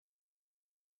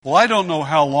Well, I don't know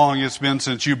how long it's been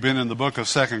since you've been in the book of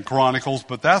 2 Chronicles,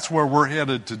 but that's where we're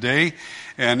headed today.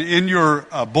 And in your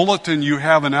bulletin, you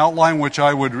have an outline which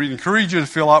I would encourage you to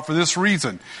fill out for this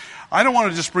reason. I don't want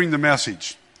to just bring the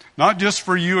message, not just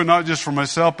for you and not just for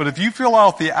myself, but if you fill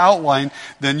out the outline,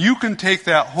 then you can take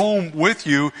that home with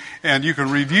you and you can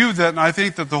review that. And I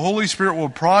think that the Holy Spirit will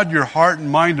prod your heart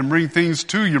and mind and bring things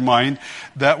to your mind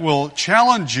that will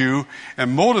challenge you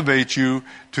and motivate you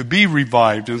to be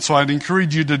revived. And so I'd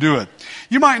encourage you to do it.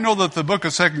 You might know that the book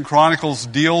of 2 Chronicles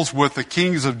deals with the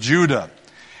kings of Judah.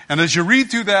 And as you read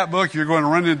through that book, you're going to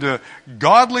run into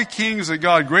godly kings that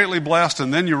God greatly blessed,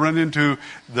 and then you run into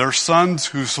their sons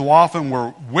who so often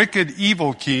were wicked,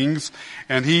 evil kings,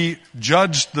 and he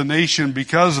judged the nation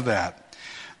because of that.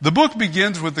 The book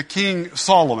begins with the king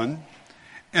Solomon,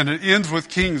 and it ends with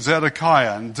King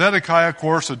Zedekiah. And Zedekiah, of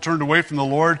course, had turned away from the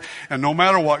Lord, and no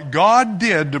matter what God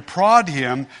did to prod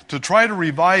him, to try to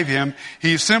revive him,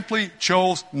 he simply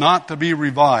chose not to be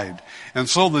revived. And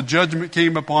so the judgment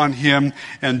came upon him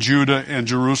and Judah and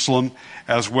Jerusalem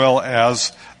as well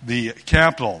as the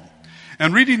capital.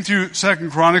 And reading through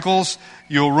 2 Chronicles,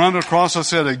 you'll run across, I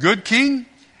said, a good king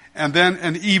and then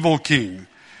an evil king.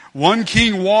 One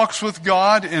king walks with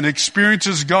God and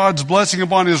experiences God's blessing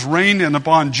upon his reign and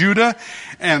upon Judah,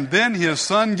 and then his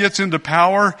son gets into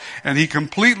power and he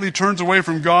completely turns away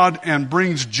from God and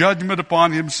brings judgment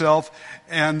upon himself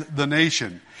and the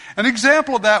nation. An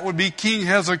example of that would be King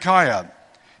Hezekiah.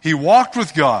 He walked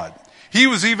with God. He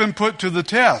was even put to the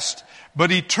test,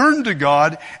 but he turned to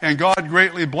God and God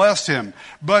greatly blessed him.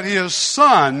 But his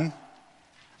son,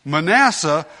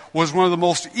 Manasseh, was one of the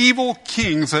most evil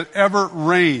kings that ever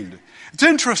reigned. It's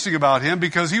interesting about him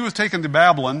because he was taken to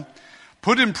Babylon,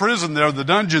 put in prison there, the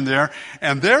dungeon there,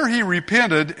 and there he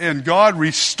repented and God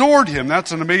restored him.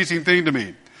 That's an amazing thing to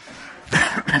me.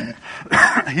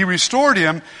 He restored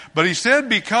him, but he said,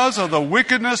 because of the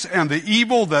wickedness and the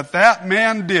evil that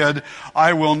man did,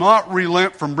 I will not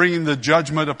relent from bringing the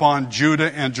judgment upon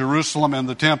Judah and Jerusalem and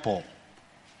the temple.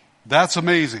 That's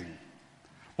amazing.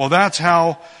 Well, that's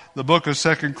how the book of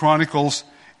 2 Chronicles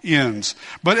ends.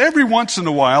 But every once in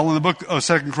a while in the book of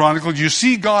 2 Chronicles, you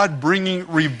see God bringing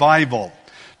revival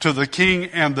to the king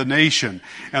and the nation.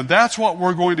 And that's what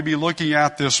we're going to be looking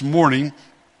at this morning.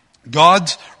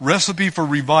 God's recipe for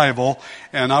revival.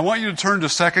 And I want you to turn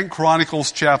to 2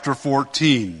 Chronicles chapter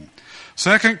 14.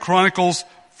 2 Chronicles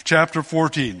chapter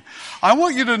 14. I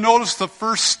want you to notice the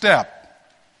first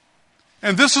step.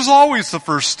 And this is always the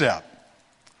first step.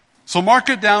 So mark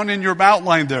it down in your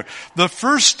outline there. The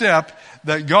first step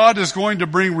that God is going to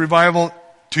bring revival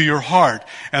to your heart.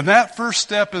 And that first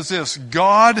step is this.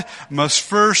 God must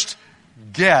first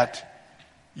get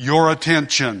your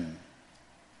attention.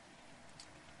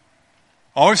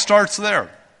 Always starts there.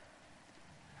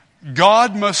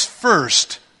 God must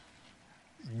first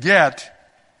get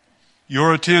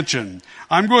your attention.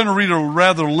 I'm going to read a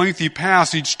rather lengthy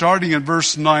passage starting in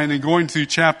verse 9 and going through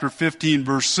chapter 15,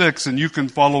 verse 6, and you can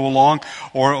follow along,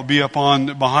 or it'll be up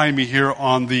behind me here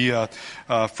on the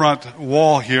front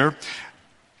wall here.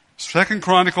 2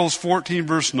 Chronicles 14,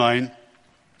 verse 9.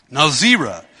 Now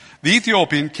Zerah, the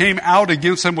Ethiopian, came out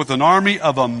against them with an army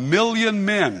of 1,000,000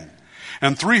 men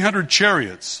and 300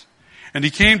 chariots. And he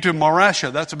came to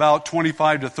Mareshah, that's about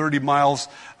 25 to 30 miles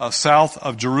south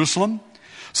of Jerusalem.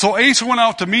 So Asa went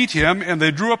out to meet him, and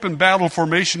they drew up in battle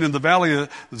formation in the valley of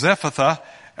Zephathah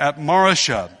at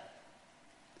Mareshah.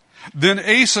 Then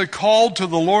Asa called to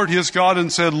the Lord his God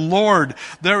and said, Lord,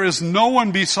 there is no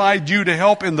one beside you to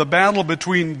help in the battle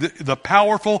between the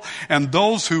powerful and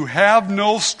those who have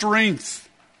no strength.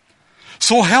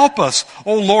 So help us,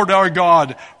 O Lord our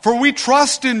God, for we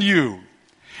trust in you,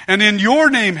 and in your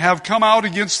name have come out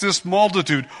against this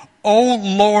multitude. O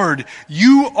Lord,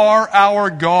 you are our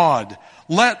God.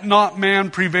 Let not man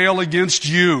prevail against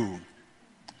you.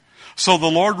 So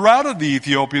the Lord routed the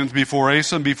Ethiopians before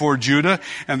Asa and before Judah,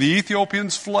 and the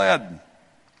Ethiopians fled.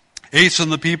 Asa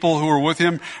and the people who were with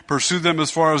him pursued them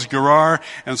as far as Gerar,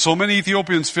 and so many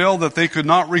Ethiopians fell that they could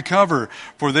not recover,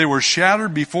 for they were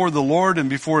shattered before the Lord and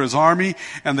before his army,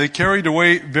 and they carried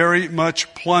away very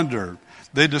much plunder.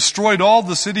 They destroyed all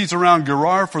the cities around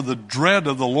Gerar, for the dread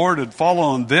of the Lord had fallen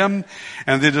on them,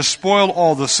 and they despoiled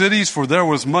all the cities, for there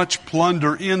was much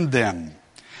plunder in them.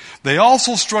 They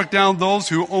also struck down those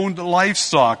who owned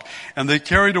livestock, and they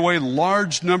carried away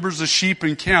large numbers of sheep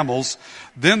and camels.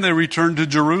 Then they returned to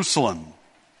Jerusalem.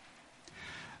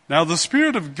 Now the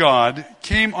Spirit of God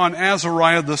came on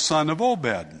Azariah the son of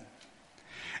Obed.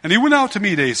 And he went out to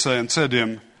meet Asa and said to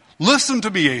him, Listen to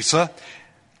me, Asa,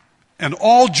 and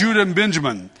all Judah and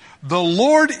Benjamin. The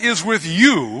Lord is with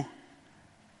you.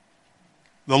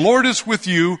 The Lord is with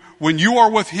you when you are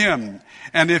with him.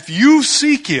 And if you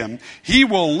seek him, he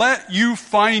will let you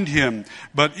find him.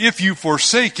 But if you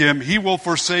forsake him, he will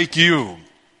forsake you.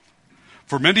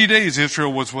 For many days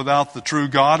Israel was without the true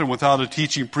God and without a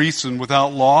teaching priest and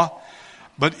without law.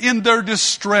 But in their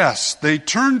distress, they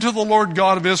turned to the Lord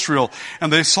God of Israel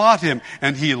and they sought him,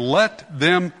 and he let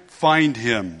them find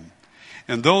him.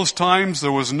 In those times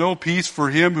there was no peace for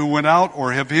him who went out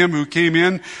or of him who came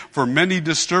in, for many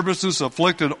disturbances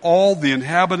afflicted all the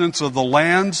inhabitants of the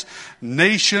lands.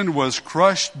 Nation was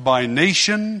crushed by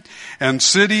nation, and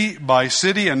city by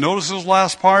city. And notice this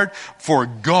last part, for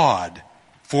God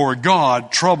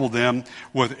troubled them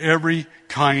with every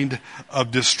kind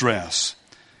of distress.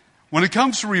 When it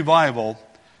comes to revival,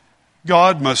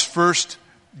 God must first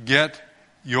get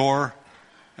your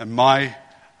and my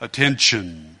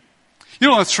attention. You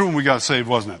know, that's true when we got saved,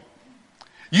 wasn't it?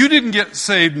 You didn't get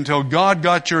saved until God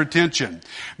got your attention.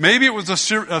 Maybe it was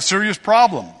a serious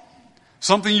problem,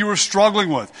 something you were struggling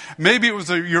with. Maybe it was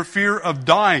your fear of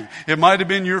dying. It might have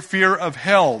been your fear of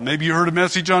hell. Maybe you heard a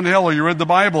message on hell or you read the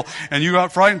Bible and you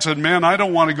got frightened and said, man, I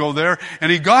don't want to go there.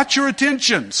 And he got your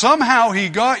attention. Somehow he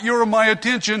got your and my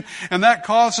attention, and that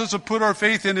caused us to put our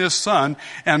faith in his Son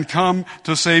and come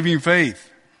to saving faith.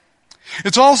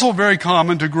 It's also very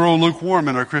common to grow lukewarm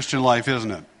in our Christian life,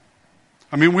 isn't it?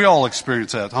 I mean, we all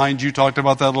experience that. Heinz, you talked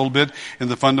about that a little bit in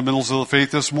the fundamentals of the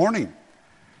faith this morning.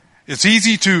 It's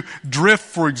easy to drift,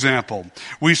 for example.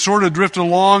 We sort of drift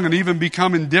along and even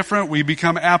become indifferent. We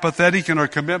become apathetic in our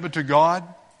commitment to God.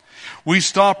 We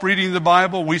stop reading the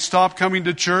Bible. We stop coming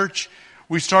to church.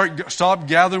 We stop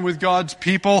gathering with God's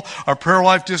people. Our prayer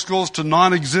life just goes to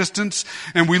non-existence.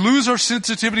 And we lose our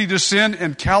sensitivity to sin,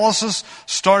 and callousness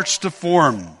starts to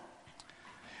form.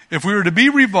 If we were to be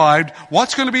revived,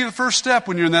 what's going to be the first step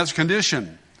when you're in that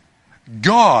condition?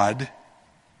 God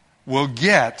will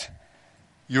get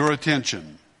your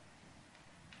attention.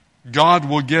 God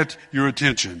will get your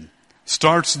attention.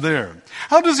 Starts there.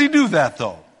 How does he do that,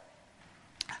 though?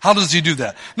 How does he do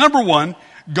that? Number one,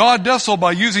 God does so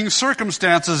by using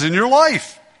circumstances in your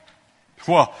life.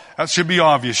 Well, that should be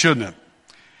obvious, shouldn't it?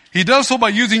 He does so by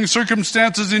using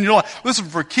circumstances in your life. Listen,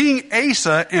 for King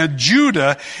Asa and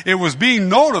Judah, it was being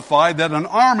notified that an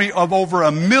army of over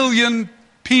 1 million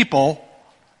people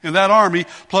in that army,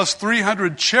 plus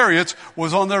 300 chariots,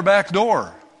 was on their back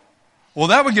door. Well,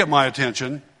 that would get my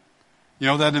attention. You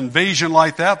know, that invasion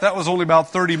like that was only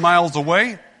about 30 miles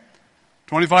away,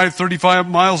 25, 35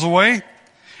 miles away.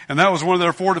 And that was one of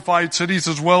their fortified cities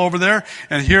as well over there.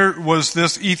 And here was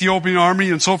this Ethiopian army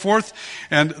and so forth.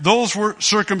 And those were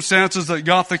circumstances that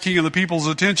got the king and the people's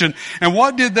attention. And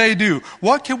what did they do?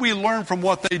 What can we learn from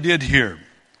what they did here?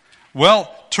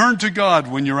 Well, turn to God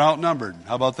when you're outnumbered.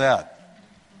 How about that?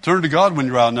 Turn to God when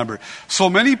you're outnumbered. So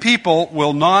many people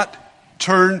will not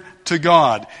turn to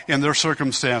God in their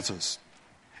circumstances.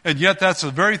 And yet that's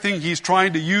the very thing he's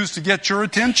trying to use to get your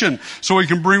attention so he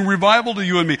can bring revival to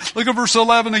you and me. Look at verse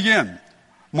 11 again.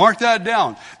 Mark that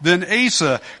down. Then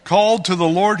Asa called to the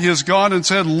Lord his God and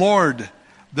said, Lord,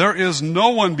 there is no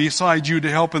one beside you to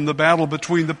help in the battle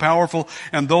between the powerful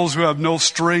and those who have no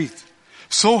strength.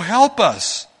 So help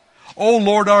us, O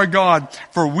Lord our God,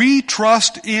 for we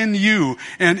trust in you,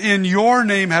 and in your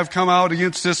name have come out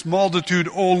against this multitude,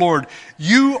 O Lord.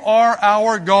 You are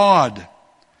our God.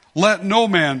 Let no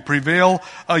man prevail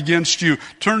against you.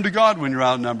 Turn to God when you're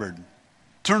outnumbered.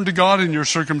 Turn to God in your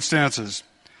circumstances.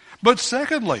 But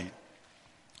secondly,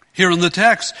 here in the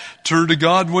text, turn to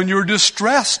God when you're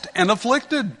distressed and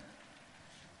afflicted.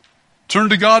 Turn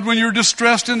to God when you're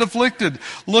distressed and afflicted.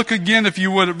 Look again, if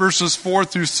you would, at verses 4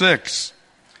 through 6.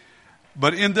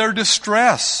 But in their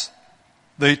distress,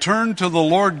 they turned to the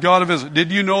Lord God of Israel.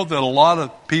 Did you know that a lot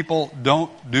of people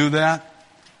don't do that?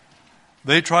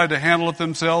 They try to handle it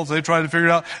themselves. They try to figure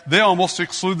it out. They almost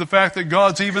exclude the fact that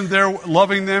God's even there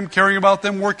loving them, caring about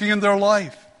them, working in their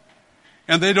life.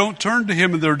 And they don't turn to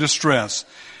him in their distress.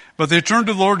 But they turned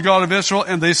to the Lord God of Israel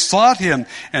and they sought him,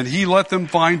 and he let them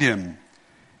find him.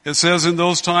 It says, in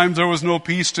those times there was no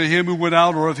peace to him who went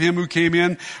out or of him who came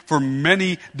in, for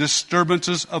many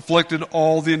disturbances afflicted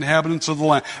all the inhabitants of the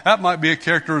land. That might be a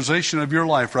characterization of your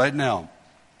life right now.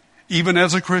 Even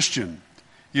as a Christian.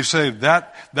 You say,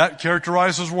 that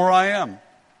characterizes where I am.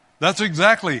 That's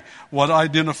exactly what I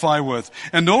identify with.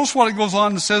 And notice what it goes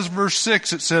on and says, verse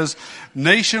 6, it says,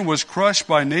 nation was crushed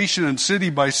by nation and city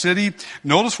by city.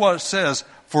 Notice what it says,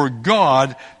 for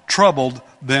God troubled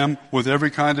them with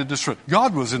every kind of distress.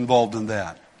 God was involved in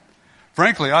that.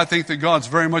 Frankly, I think that God's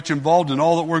very much involved in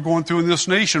all that we're going through in this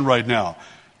nation right now,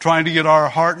 trying to get our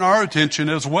heart and our attention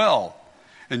as well.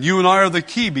 And you and I are the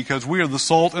key because we are the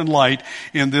salt and light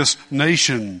in this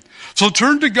nation. So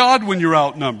turn to God when you're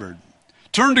outnumbered.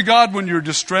 Turn to God when you're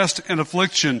distressed and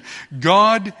affliction.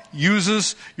 God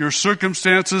uses your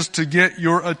circumstances to get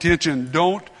your attention.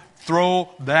 Don't throw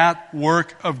that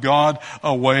work of God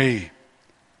away.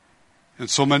 And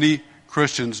so many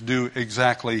Christians do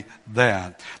exactly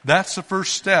that. That's the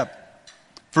first step.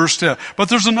 First step. But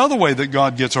there's another way that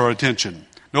God gets our attention.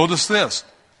 Notice this.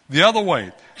 The other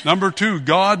way. Number 2,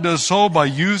 God does so by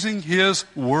using His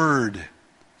Word.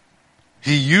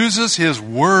 He uses His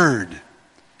Word.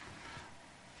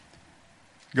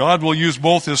 God will use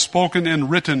both His spoken and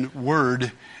written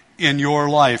Word in your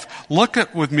life. Look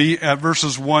with me at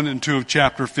verses 1 and 2 of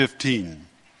chapter 15.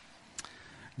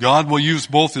 God will use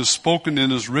both His spoken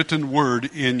and His written Word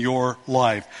in your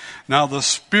life. Now the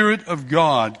Spirit of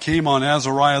God came on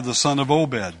Azariah the son of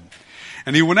Obed.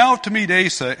 And he went out to meet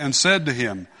Asa and said to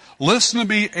him, "Listen to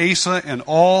me, Asa, and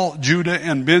all Judah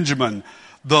and Benjamin.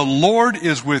 The Lord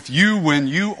is with you when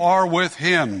you are with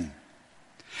Him.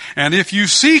 And if you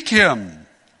seek Him,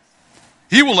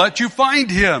 He will let you find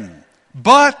Him.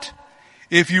 But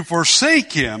if you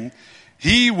forsake Him,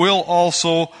 He will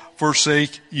also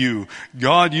forsake you."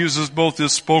 God uses both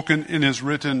His spoken and His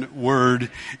written Word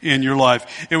in your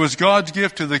life. It was God's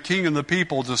gift to the king and the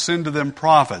people to send to them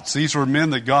prophets. These were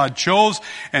men that God chose,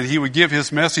 and He would give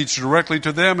His message directly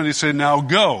to them, and He said, "Now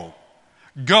go.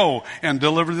 Go and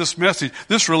deliver this message."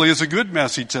 This really is a good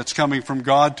message that's coming from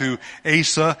God to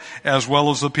Asa as well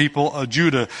as the people of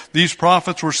Judah. These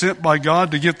prophets were sent by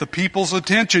God to get the people's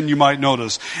attention, you might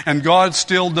notice. And God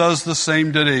still does the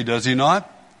same today, does He not?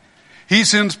 He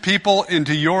sends people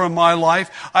into your and my life.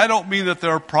 I don't mean that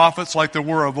there are prophets like there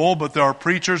were of old, but there are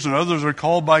preachers and others are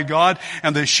called by God,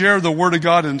 and they share the Word of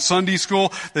God in Sunday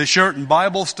school. They share it in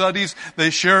Bible studies. They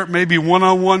share it maybe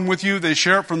one-on-one with you. They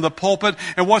share it from the pulpit.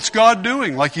 And what's God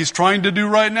doing? Like He's trying to do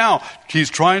right now. He's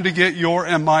trying to get your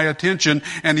and my attention,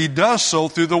 and He does so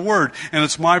through the Word. And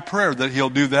it's my prayer that He'll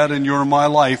do that in your and my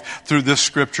life through this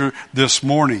scripture this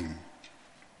morning.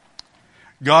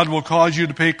 God will cause you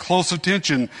to pay close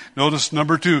attention. Notice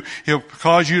number 2, He'll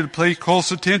cause you to pay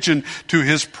close attention to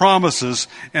His promises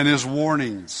and His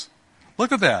warnings.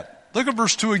 Look at that. Look at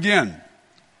verse 2 again.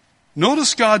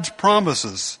 Notice God's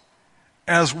promises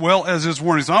as well as His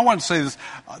warnings. And I want to say this.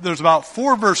 There's about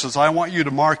 4 verses I want you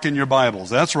to mark in your Bibles.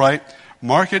 That's right.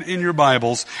 Mark it in your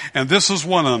Bibles. And this is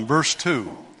one of them. Verse 2.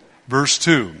 Verse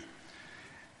 2.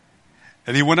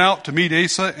 And he went out to meet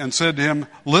Asa and said to him,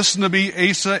 "Listen to me,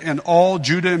 Asa, and all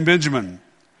Judah and Benjamin.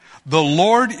 The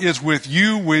Lord is with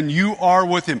you when you are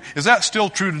with Him." Is that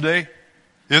still true today?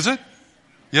 Is it?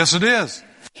 Yes, it is.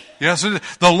 Yes, it is.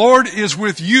 The Lord is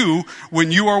with you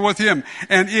when you are with Him.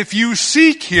 And if you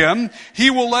seek Him, He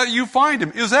will let you find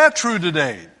Him. Is that true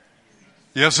today?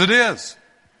 Yes, it is.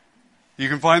 You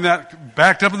can find that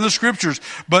backed up in the Scriptures.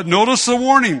 But notice the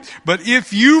warning. "But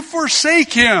if you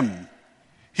forsake Him,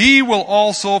 He will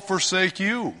also forsake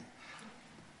you."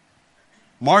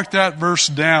 Mark that verse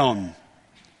down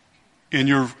in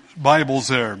your Bibles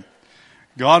there.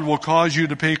 God will cause you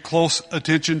to pay close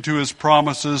attention to His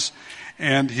promises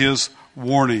and His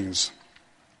warnings.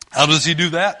 How does He do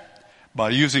that? By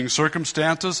using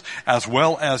circumstances as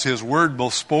well as His Word,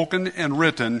 both spoken and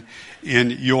written, in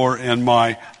your and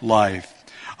my life.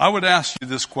 I would ask you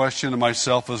this question, and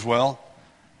myself as well.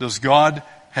 Does God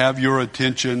have your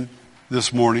attention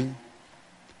this morning?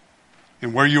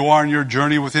 And where you are in your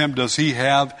journey with Him, does He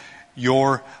have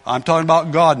your, I'm talking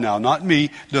about God now, not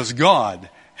me, does God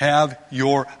have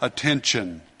your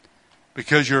attention?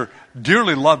 Because you're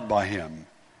dearly loved by Him.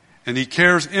 And He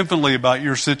cares infinitely about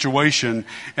your situation,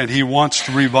 and He wants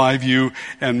to revive you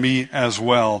and me as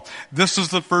well. This is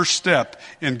the first step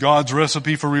in God's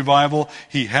recipe for revival.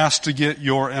 He has to get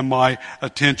your and my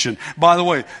attention. By the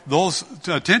way, those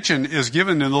attention is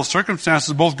given in those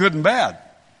circumstances, both good and bad.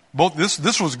 Both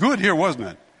this was good here, wasn't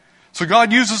it? So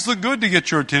God uses the good to get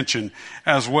your attention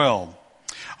as well.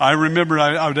 I remember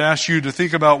I would ask you to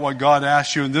think about what God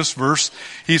asked you in this verse.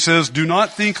 He says, "Do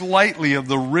not think lightly of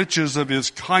the riches of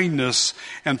His kindness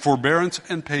and forbearance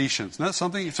and patience." And that's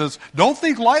something He says, don't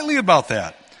think lightly about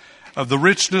that. Of the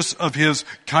richness of His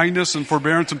kindness and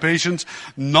forbearance and patience,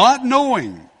 not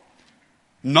knowing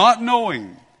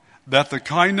that the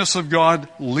kindness of God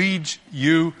leads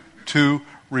you to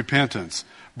repentance.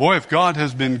 Boy, if God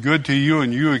has been good to you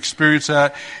and you experience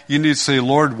that, you need to say,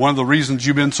 "Lord, one of the reasons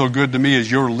you've been so good to me is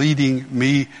you're leading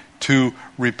me to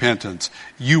repentance.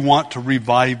 You want to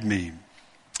revive me."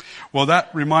 Well, that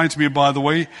reminds me, by the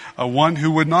way, one who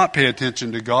would not pay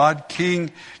attention to God,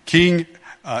 King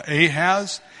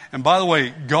Ahaz. And by the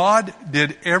way, God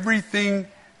did everything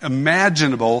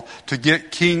imaginable to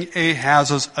get King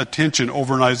Ahaz's attention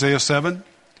over in Isaiah 7.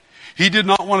 He did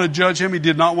not want to judge him. He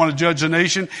did not want to judge the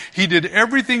nation. He did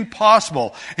everything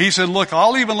possible. He said, look,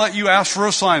 I'll even let you ask for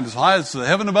a sign as high as the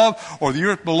heaven above or the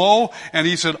earth below. And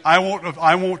he said, I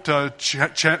won't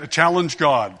challenge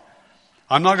God.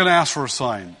 I'm not going to ask for a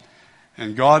sign.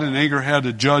 And God in anger had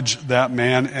to judge that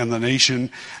man and the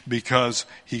nation because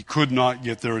he could not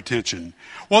get their attention.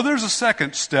 Well, there's a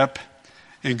second step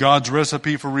in God's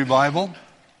recipe for revival.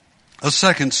 A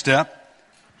second step.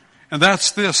 And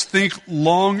that's this: think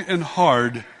long and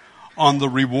hard on the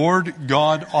reward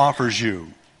God offers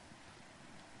you.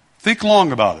 Think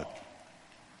long about it.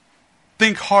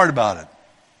 Think hard about it.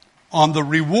 On the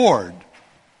reward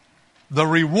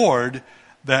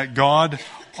that God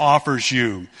offers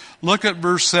you. Look at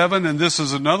verse 7, and this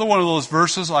is another one of those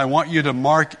verses I want you to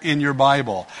mark in your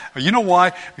Bible. You know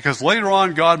why? Because later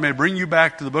on God may bring you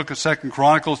back to the book of 2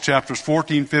 Chronicles, chapters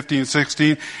 14, 15,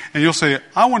 16, and you'll say,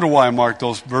 I wonder why I marked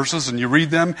those verses, and you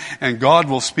read them, and God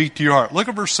will speak to your heart. Look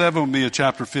at verse 7 with me of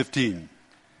chapter 15.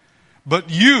 But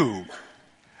you,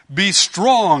 be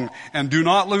strong and do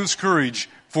not lose courage,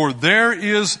 for there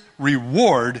is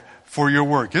reward for your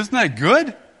work. Isn't that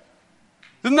good?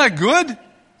 Isn't that good?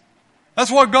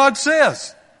 That's what God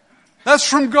says. That's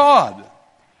from God.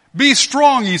 Be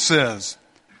strong, he says,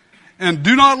 and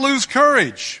do not lose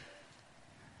courage.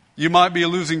 You might be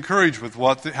losing courage with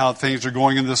how things are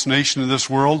going in this nation, in this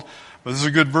world, but this is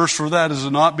a good verse for that, is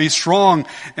to not be strong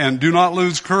and do not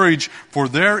lose courage, for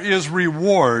there is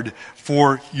reward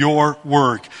for your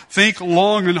work. Think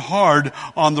long and hard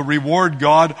on the reward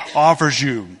God offers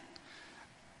you.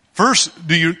 First,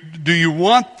 do you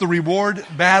want the reward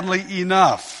badly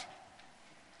enough?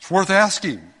 It's worth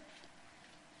asking.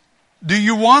 Do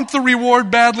you want the reward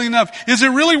badly enough? Is it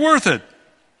really worth it?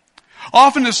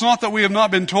 Often it's not that we have not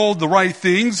been told the right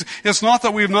things. It's not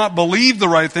that we have not believed the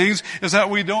right things. It's that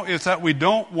we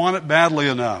don't want it badly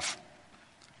enough.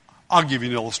 I'll give you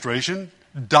an illustration.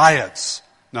 Diets.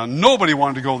 Now, nobody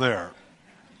wanted to go there.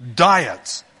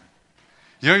 Diets.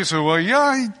 Yeah, you say, well, yeah,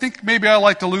 I think maybe I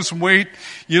like to lose some weight.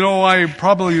 You know, I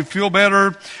probably feel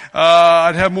better.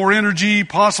 I'd have more energy.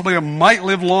 Possibly I might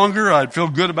live longer. I'd feel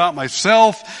good about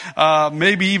myself.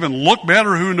 Maybe even look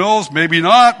better. Who knows? Maybe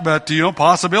not, but,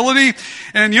 possibility.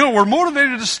 And, we're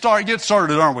motivated to get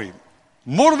started, aren't we?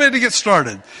 Motivated to get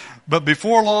started. But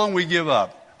before long, we give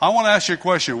up. I want to ask you a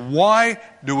question. Why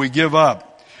do we give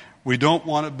up? We don't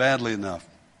want it badly enough.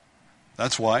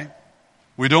 That's why.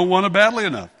 We don't want it badly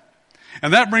enough.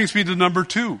 And that brings me to number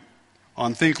 2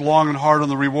 on think long and hard on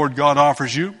the reward God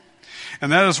offers you.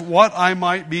 And that is what I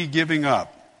might be giving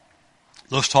up.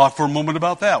 Let's talk for a moment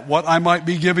about that. What I might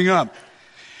be giving up.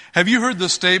 Have you heard the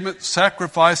statement,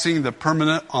 sacrificing the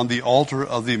permanent on the altar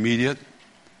of the immediate?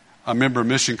 I remember a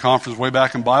mission conference way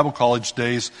back in Bible college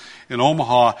days in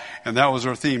Omaha, and that was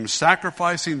our theme,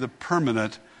 sacrificing the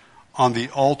permanent on the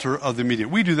altar of the immediate.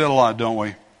 We do that a lot, don't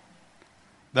we?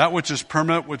 That which is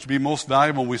permanent, which would be most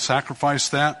valuable, we sacrifice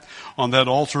that on that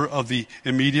altar of the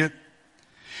immediate.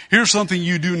 Here's something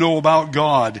you do know about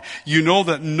God. You know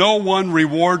that no one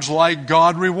rewards like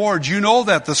God rewards. You know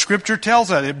that. The Scripture tells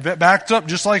that. It backs up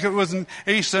just like it was in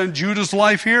Asa and Judah's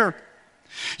life here.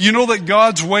 You know that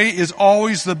God's way is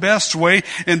always the best way,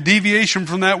 and deviation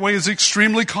from that way is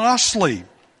extremely costly.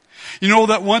 You know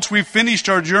that once we've finished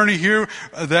our journey here,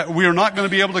 that we are not going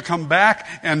to be able to come back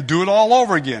and do it all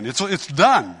over again. It's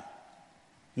done.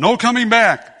 No coming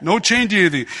back. No changing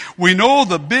anything. We know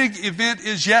the big event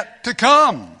is yet to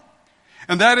come.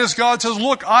 And that is God says,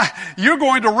 look, you're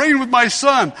going to reign with my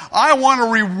Son. I want to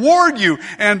reward you.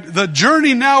 And the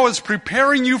journey now is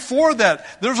preparing you for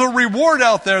that. There's a reward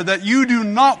out there that you do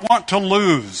not want to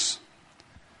lose.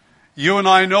 You and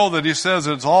I know that he says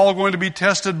it's all going to be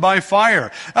tested by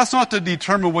fire. That's not to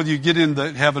determine whether you get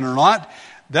into heaven or not.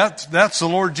 That's the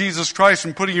Lord Jesus Christ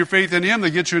and putting your faith in him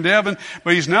that gets you into heaven.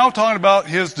 But he's now talking about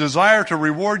his desire to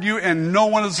reward you, and no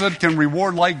one has said can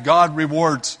reward like God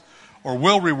rewards or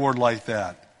will reward like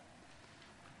that.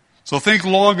 So think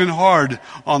long and hard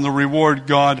on the reward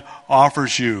God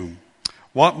offers you.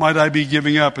 What might I be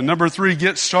giving up? And number 3,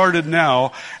 get started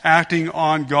now acting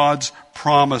on God's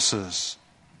promises.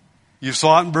 You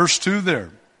saw it in verse 2 there.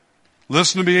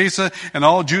 Listen to me, Asa, and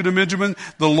all Judah and Benjamin,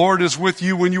 the Lord is with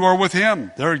you when you are with him.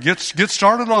 There, get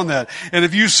started on that. And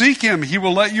if you seek him, he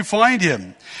will let you find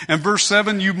him. And verse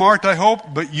 7, you marked, I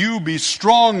hope, but you be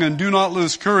strong and do not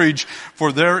lose courage,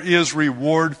 for there is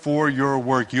reward for your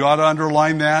work. You ought to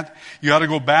underline that. You ought to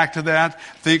go back to that.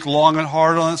 Think long and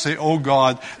hard on it. Say, oh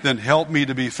God, then help me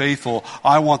to be faithful.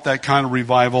 I want that kind of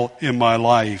revival in my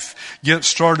life. Get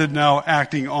started now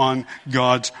acting on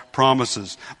God's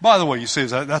promises. By the way, you say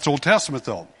that's Old Testament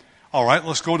though. All right,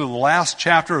 let's go to the last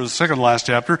chapter, or the second to last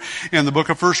chapter, in the book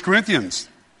of 1 Corinthians.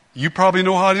 You probably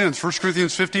know how it ends. 1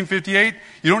 Corinthians 15:58.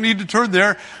 You don't need to turn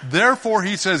there. Therefore,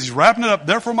 he says, he's wrapping it up.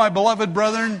 Therefore, my beloved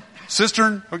brethren,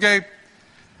 sister, okay,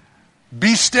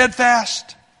 be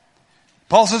steadfast.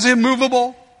 Paul says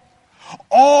immovable.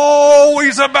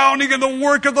 Always abounding in the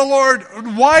work of the Lord.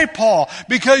 Why, Paul?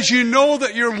 Because you know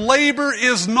that your labor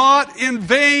is not in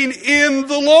vain in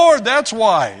the Lord. That's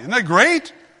why. Isn't that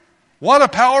great? What a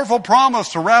powerful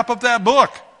promise to wrap up that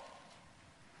book.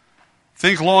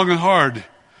 Think long and hard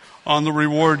on the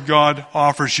reward God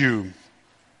offers you.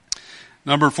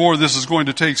 Number 4, this is going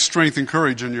to take strength and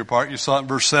courage on your part. You saw it in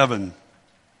verse 7.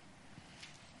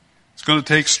 It's going to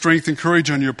take strength and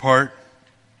courage on your part.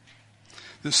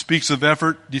 This speaks of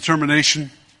effort,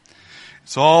 determination.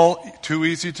 It's all too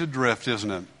easy to drift, isn't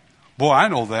it? Boy, I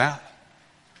know that.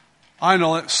 I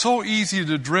know it's so easy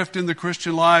to drift in the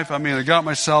Christian life. I mean, I got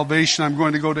my salvation. I'm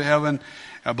going to go to heaven.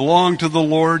 I belong to the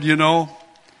Lord, you know.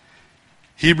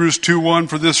 Hebrews 2:1,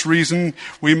 for this reason,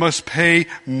 we must pay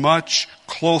much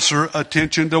closer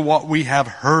attention to what we have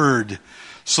heard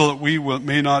so that we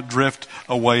may not drift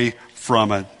away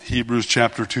from it. Hebrews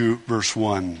chapter 2, verse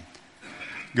 1.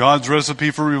 God's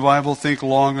recipe for revival, think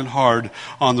long and hard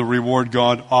on the reward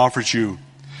God offers you.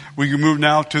 We can move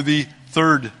now to the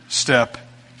third step.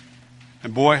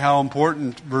 And boy, how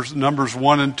important numbers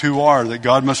 1 and 2 are, that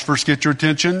God must first get your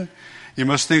attention. You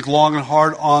must think long and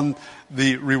hard on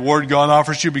the reward God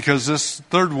offers you, because this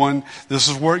third one, this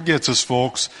is where it gets us,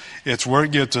 folks. It's where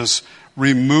it gets us.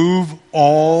 Remove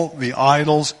all the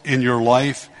idols in your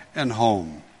life and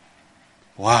home.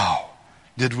 Wow.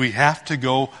 Did we have to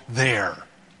go there?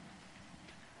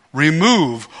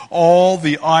 Remove all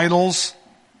the idols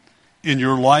in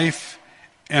your life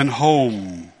and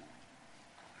home.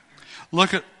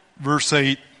 Look at verse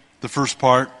 8, the first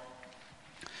part.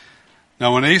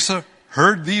 Now when Asa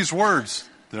heard these words,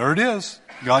 there it is.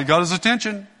 God got his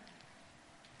attention.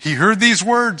 He heard these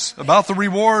words about the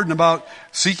reward and about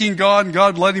seeking God, and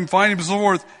God let him find him and so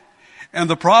forth. And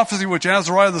the prophecy which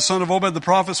Azariah the son of Obed the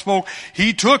prophet spoke,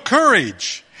 he took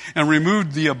courage and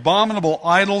removed the abominable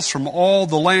idols from all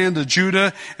the land of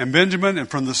Judah and Benjamin and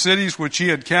from the cities which he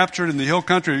had captured in the hill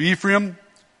country of Ephraim. Isn't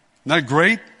that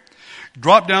great?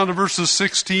 Drop down to verses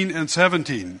 16 and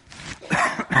 17.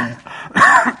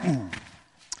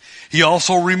 He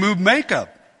also removed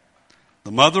Makeup,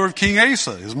 the mother of King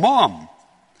Asa, his mom,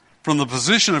 from the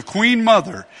position of queen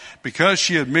mother, because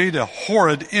she had made a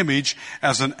horrid image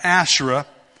as an Asherah.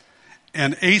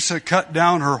 And Asa cut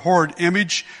down her horrid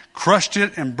image, crushed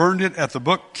it, and burned it at the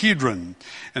brook Kidron.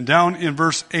 And down in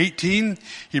verse 18,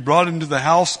 he brought into the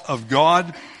house of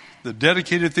God the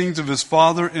dedicated things of his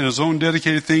father and his own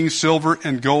dedicated things, silver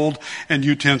and gold and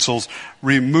utensils.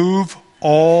 Remove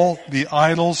all the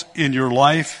idols in your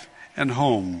life and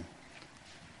home.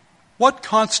 What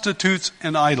constitutes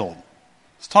an idol?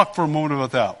 Let's talk for a moment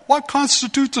about that. What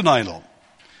constitutes an idol?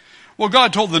 Well,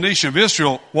 God told the nation of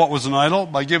Israel what was an idol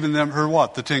by giving them her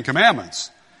what? The 10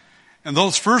 Commandments. And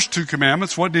those first 2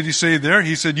 commandments, what did he say there?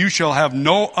 He said, you shall have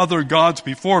no other gods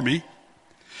before me.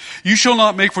 You shall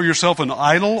not make for yourself an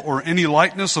idol or any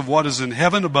likeness of what is in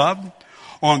heaven above,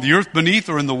 or on the earth beneath,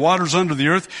 or in the waters under the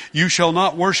earth. You shall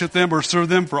not worship them or serve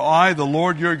them, for I, the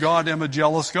Lord your God, am a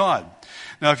jealous God.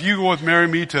 Now, if you go with Marry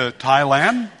Me to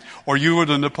Thailand, or you go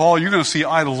to Nepal, you're going to see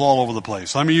idols all over the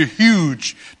place. I mean,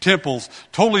 huge temples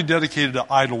totally dedicated to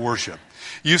idol worship.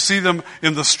 You see them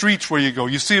in the streets where you go.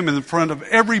 You see them in front of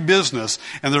every business,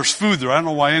 and there's food there. I don't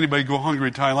know why anybody go hungry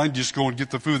in Thailand. Just go and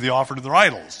get the food they offer to their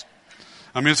idols.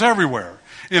 I mean, it's everywhere.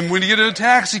 And when you get in a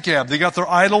taxi cab, they got their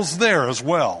idols there as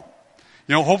well.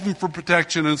 You know, hoping for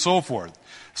protection and so forth.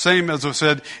 Same, as I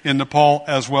said, in Nepal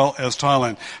as well as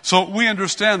Thailand. So we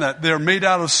understand that. They're made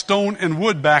out of stone and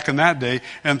wood back in that day.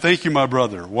 And thank you, my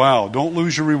brother. Wow, don't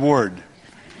lose your reward.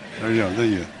 There you go. There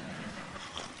you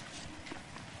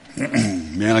go.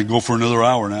 Man, I can go for another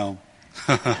hour now.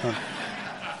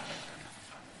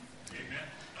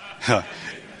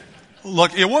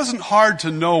 Look, it wasn't hard to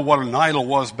know what an idol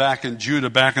was back in Judah,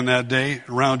 back in that day,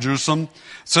 around Jerusalem.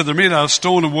 So they're made out of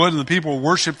stone and wood, and the people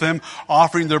worship them,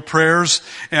 offering their prayers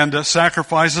and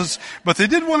sacrifices. But they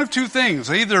did one of 2 things.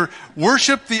 They either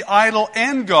worshiped the idol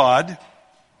and God,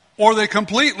 or they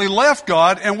completely left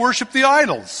God and worshiped the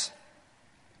idols.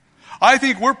 I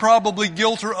think we're probably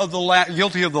guilty of the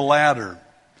latter.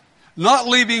 Not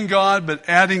leaving God, but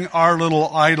adding our little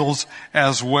idols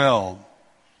as well.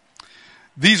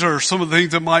 These are some of the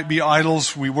things that might be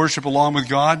idols we worship along with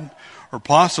God, or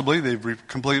possibly they've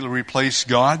completely replaced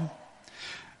God.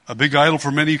 A big idol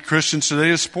for many Christians today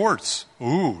is sports.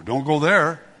 Ooh, don't go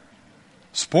there.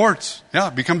 Sports,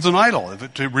 it becomes an idol if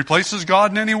it replaces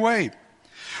God in any way.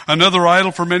 Another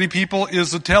idol for many people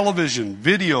is the television,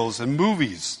 videos, and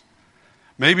movies.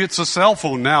 Maybe it's a cell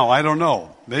phone now, I don't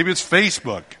know. Maybe it's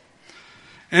Facebook.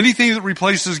 Anything that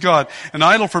replaces God. An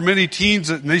idol for many teens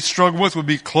that they struggle with would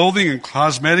be clothing and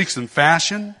cosmetics and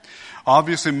fashion.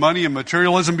 Obviously, money and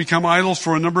materialism become idols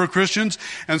for a number of Christians.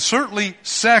 And certainly,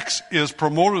 sex is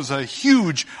promoted as a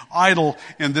huge idol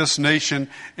in this nation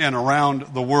and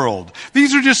around the world.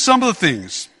 These are just some of the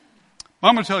things.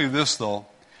 I'm going to tell you this, though.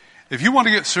 If you want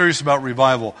to get serious about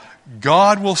revival,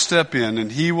 God will step in and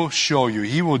He will show you.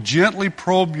 He will gently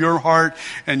probe your heart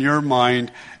and your mind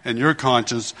and your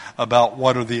conscience about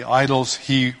what are the idols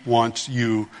He wants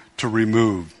you to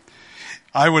remove.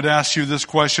 I would ask you this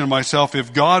question of myself.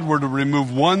 If God were to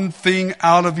remove one thing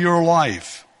out of your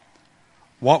life,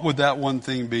 what would that one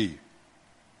thing be?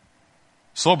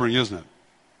 Sobering, isn't it?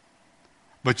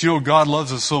 But you know, God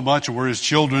loves us so much and we're His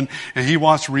children and He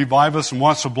wants to revive us and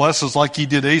wants to bless us like He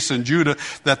did Asa and Judah,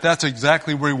 that's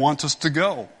exactly where He wants us to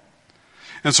go.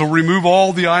 And so remove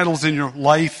all the idols in your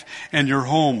life and your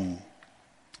home.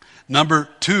 Number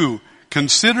 2,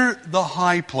 consider the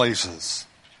high places.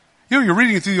 You know, you're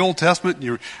reading through the Old Testament,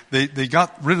 and they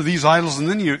got rid of these idols, and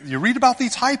then you read about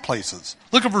these high places.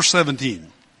 Look at verse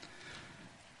 17.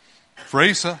 For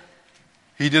Asa,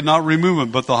 he did not remove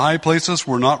them, but the high places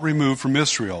were not removed from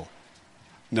Israel.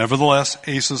 Nevertheless,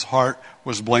 Asa's heart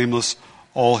was blameless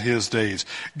all his days.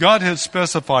 God had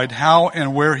specified how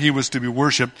and where he was to be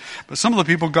worshipped, but some of the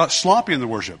people got sloppy in the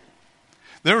worship.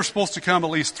 They were supposed to come at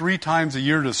least 3 times a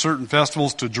year to certain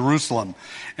festivals to Jerusalem.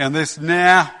 And they said,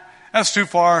 that's too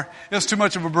far. It's too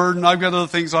much of a burden. I've got other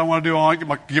things I want to do. I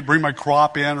want to bring my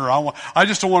crop in, or I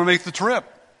just don't want to make the trip.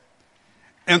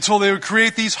 And so they would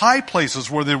create these high places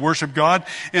where they worship God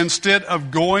instead of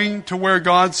going to where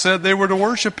God said they were to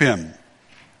worship Him.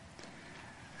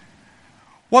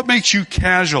 What makes you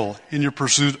casual in your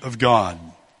pursuit of God?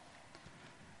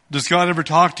 Does God ever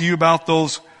talk to you about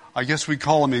those, I guess we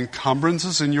call them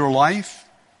encumbrances in your life?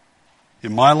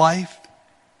 In my life?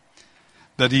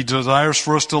 That He desires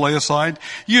for us to lay aside?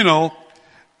 You know,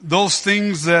 those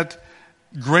things that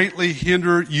greatly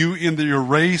hinder you in your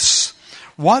race.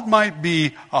 What might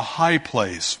be a high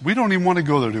place? We don't even want to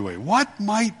go there, do we? What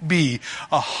might be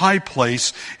a high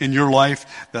place in your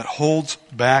life that holds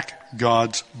back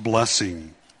God's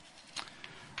blessing?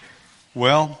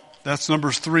 Well, that's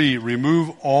number 3.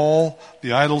 Remove all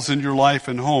the idols in your life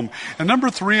and home. And number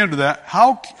 3 under that,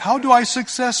 how do I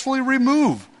successfully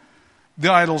remove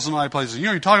the idols in high places? You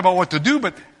know, you talk about what to do,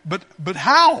 but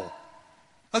how?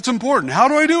 That's important. How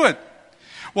do I do it?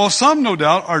 Well, some, no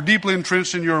doubt, are deeply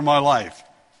entrenched in your and my life.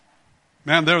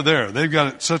 Man, they're there. They've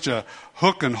got such a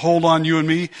hook and hold on you and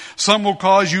me. Some will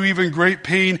cause you even great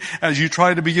pain as you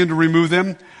try to begin to remove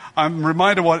them. I'm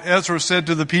reminded of what Ezra said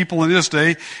to the people in his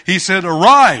day. He said,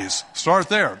 arise. Start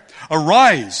there.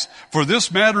 Arise, for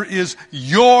this matter is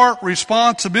your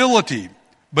responsibility.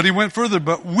 But he went further,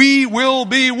 but we will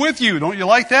be with you. Don't you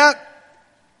like that?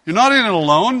 You're not in it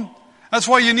alone. That's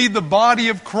why you need the body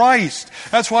of Christ.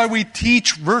 That's why we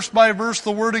teach verse by verse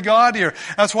the Word of God here.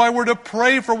 That's why we're to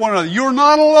pray for one another. You're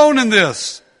not alone in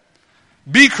this.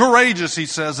 Be courageous, he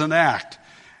says, and act.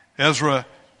 Ezra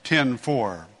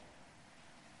 10:4.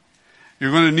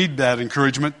 You're going to need that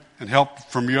encouragement and help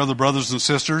from your other brothers and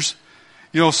sisters.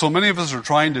 You know, so many of us are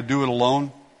trying to do it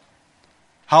alone.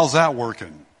 How's that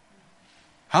working?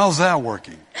 How's that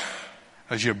working?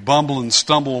 As you bumble and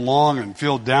stumble along and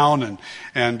feel down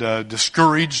and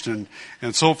discouraged and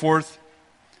so forth.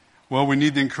 Well, we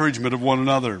need the encouragement of one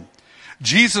another.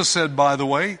 Jesus said, by the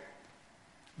way,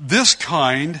 this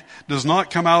kind does not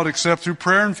come out except through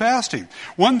prayer and fasting.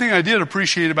 One thing I did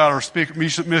appreciate about our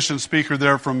mission speaker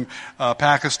there from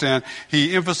Pakistan,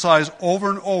 he emphasized over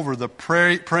and over the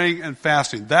praying and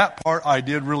fasting. That part I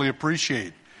did really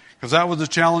appreciate. Because that was the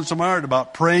challenge to my heart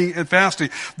about praying and fasting.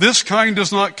 This kind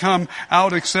does not come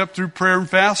out except through prayer and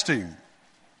fasting.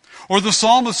 Or the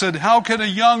psalmist said, how can a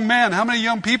young man, how many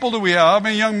young people do we have? How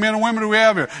many young men and women do we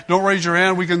have here? Don't raise your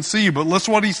hand, we can see you, but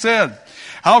listen what he said.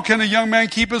 How can a young man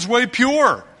keep his way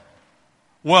pure?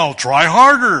 Well, try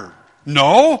harder.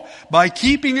 No, by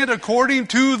keeping it according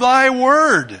to thy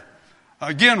word.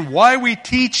 Again, why we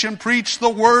teach and preach the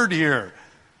word here.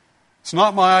 It's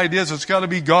not my ideas, it's got to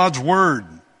be God's word.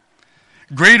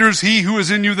 Greater is he who is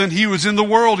in you than he who is in the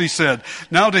world, he said.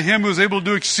 Now to him who is able to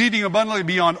do exceeding abundantly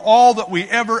beyond all that we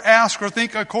ever ask or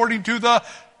think according to the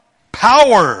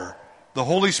power the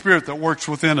Holy Spirit that works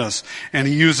within us, and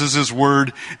He uses His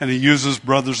Word, and He uses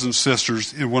brothers and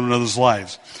sisters in one another's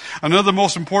lives. Another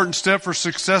most important step for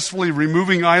successfully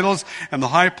removing idols and the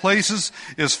high places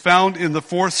is found in the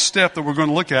fourth step that we're going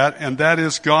to look at, and that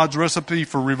is God's recipe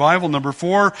for revival. Number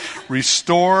 4,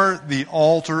 restore the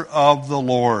altar of the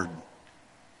Lord.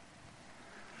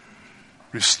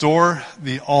 Restore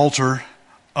the altar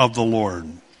of the Lord.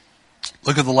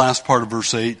 Look at the last part of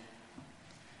verse 8.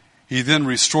 He then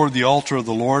restored the altar of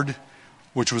the Lord,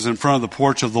 which was in front of the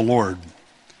porch of the Lord.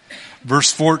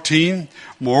 Verse 14,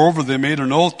 moreover, they made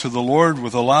an oath to the Lord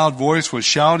with a loud voice, with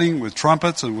shouting, with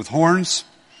trumpets, and with horns.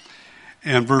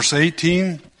 And verse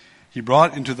 18, he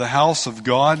brought into the house of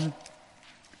God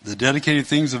the dedicated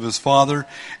things of his father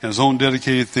and his own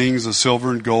dedicated things, the silver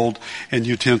and gold and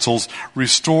utensils.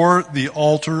 Restore the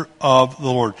altar of the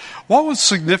Lord. What was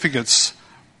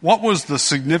the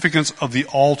significance of the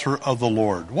altar of the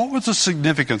Lord? What was the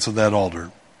significance of that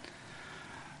altar?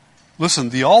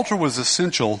 Listen, the altar was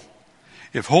essential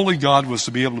if holy God was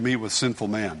to be able to meet with sinful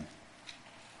man.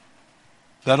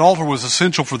 That altar was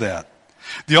essential for that.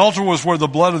 The altar was where the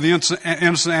blood of the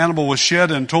innocent animal was shed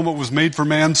and atonement was made for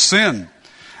man's sin.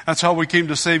 That's how we came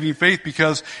to saving faith,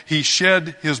 because He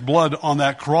shed His blood on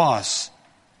that cross.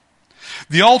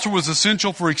 The altar was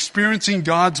essential for experiencing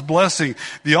God's blessing.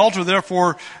 The altar,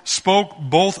 therefore, spoke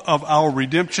both of our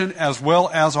redemption as well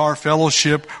as our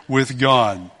fellowship with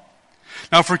God.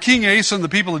 Now, for King Asa and the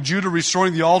people of Judah,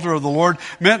 restoring the altar of the Lord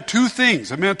meant two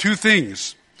things. It meant two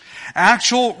things.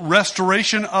 Actual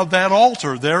restoration of that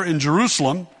altar there in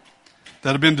Jerusalem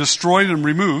that had been destroyed and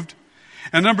removed.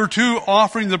 And number 2,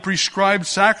 offering the prescribed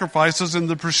sacrifices in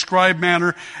the prescribed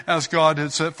manner as God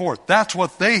had set forth. That's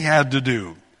what they had to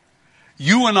do.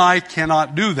 You and I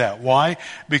cannot do that. Why?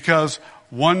 Because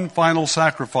one final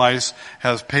sacrifice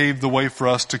has paved the way for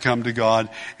us to come to God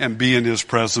and be in His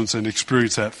presence and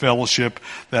experience that fellowship,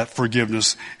 that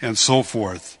forgiveness, and so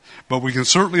forth. But we can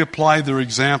certainly apply their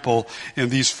example in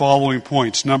these following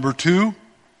points. Number 2,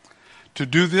 to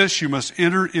do this, you must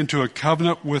enter into a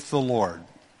covenant with the Lord.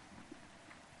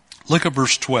 Look at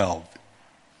verse 12.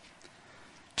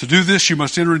 To do this, you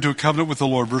must enter into a covenant with the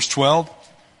Lord. Verse 12.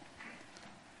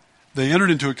 They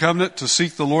entered into a covenant to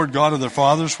seek the Lord God of their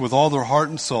fathers with all their heart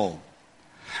and soul.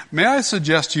 May I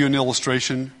suggest to you an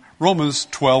illustration? Romans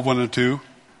 12, 1 and 2.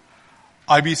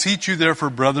 I beseech you therefore,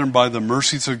 brethren, by the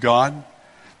mercies of God,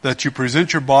 that you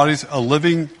present your bodies a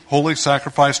living, holy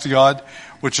sacrifice to God,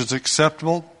 which is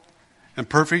acceptable and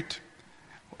perfect.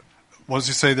 What does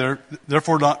he say there?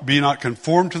 Therefore be not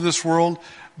conformed to this world,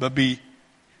 but be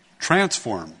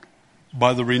transformed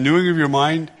by the renewing of your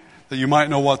mind, that you might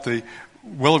know what the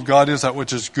will of God is, that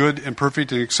which is good and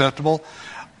perfect and acceptable.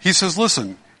 He says,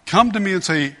 listen, come to me and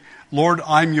say, Lord,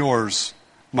 I'm yours.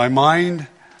 My mind,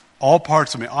 all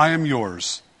parts of me, I am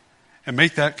yours. And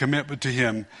make that commitment to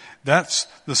Him. That's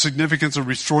the significance of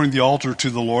restoring the altar to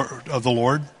the Lord of the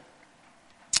Lord.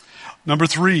 Number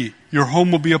 3, your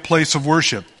home will be a place of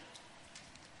worship.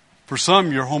 For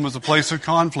some, your home is a place of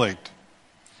conflict.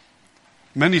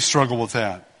 Many struggle with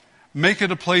that. Make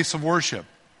it a place of worship.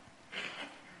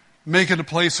 Make it a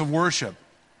place of worship.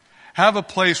 Have a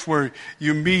place where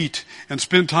you meet and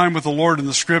spend time with the Lord in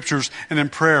the Scriptures and in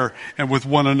prayer and with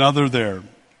one another there.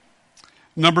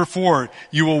 Number 4,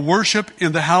 you will worship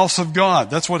in the house of God.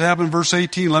 That's what happened in verse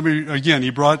 18. He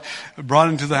brought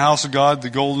into the house of God the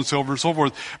gold and silver and so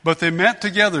forth. But they met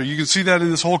together. You can see that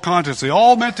in this whole context. They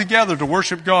all met together to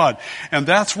worship God. And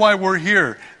that's why we're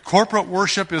here. Corporate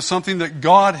worship is something that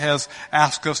God has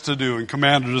asked us to do and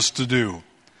commanded us to do.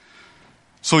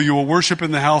 So you will worship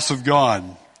in the house of God.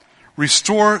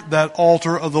 Restore that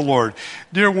altar of the Lord.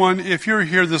 Dear one, if you're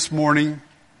here this morning,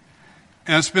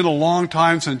 and it's been a long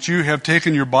time since you have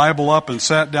taken your Bible up and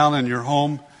sat down in your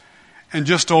home and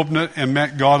just opened it and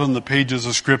met God on the pages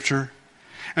of Scripture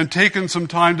and taken some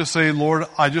time to say, Lord,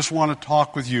 I just want to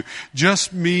talk with you.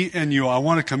 Just me and you. I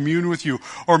want to commune with you.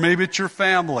 Or maybe it's your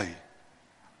family.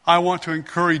 I want to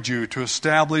encourage you to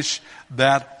establish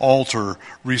that altar.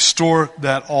 Restore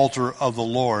that altar of the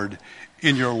Lord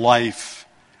in your life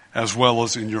as well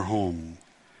as in your home.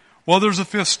 Well, there's a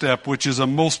 5th step, which is a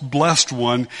most blessed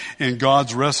one in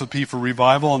God's recipe for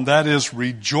revival, and that is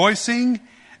rejoicing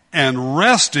and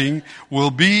resting will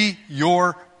be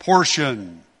your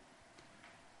portion.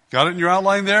 Got it in your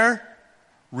outline there?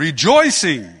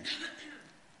 Rejoicing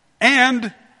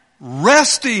and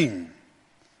resting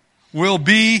will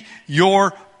be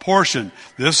your portion.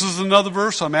 This is another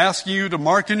verse I'm asking you to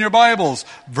mark in your Bibles.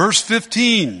 Verse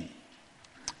 15.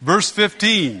 Verse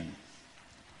 15.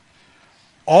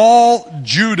 All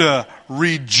Judah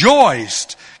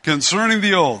rejoiced concerning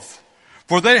the oath,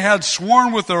 For they had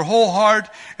sworn with their whole heart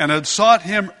and had sought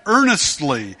him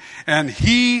earnestly, and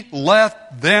he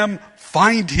let them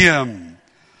find him.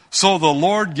 So the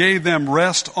Lord gave them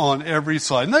rest on every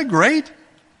side. Isn't that great?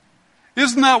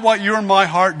 Isn't that what your and my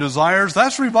heart desires?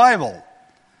 That's revival.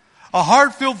 A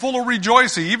heart filled full of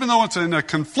rejoicing, even though it's in a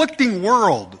conflicting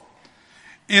world,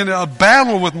 in a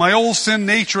battle with my old sin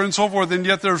nature and so forth, and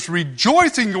yet there's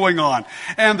rejoicing going on.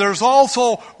 And there's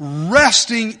also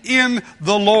resting in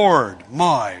the Lord.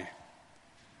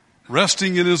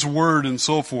 Resting in His Word and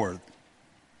so forth.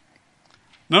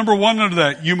 Number one under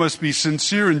that, you must be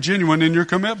sincere and genuine in your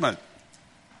commitment.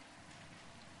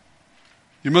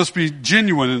 You must be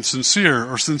genuine and sincere,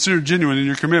 or sincere and genuine in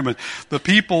your commitment. The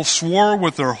people swore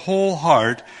with their whole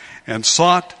heart and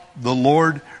sought the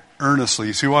Lord earnestly.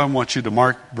 You see why I want you to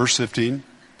mark verse 15?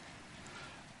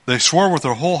 They swore with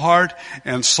their whole heart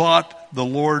and sought the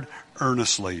Lord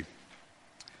earnestly.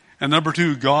 And number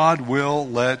two, God will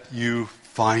let you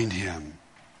find Him.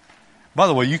 By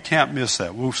the way, you can't miss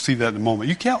that. We'll see that in a moment.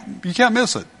 You can't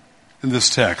miss it in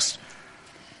this text.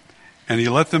 And He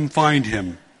let them find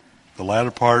Him. The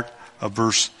latter part of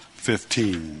verse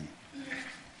 15.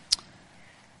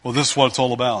 Well, this is what it's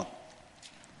all about.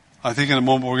 I think in a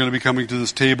moment we're going to be coming to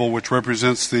this table which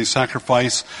represents the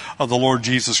sacrifice of the Lord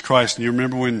Jesus Christ. And you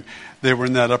remember when they were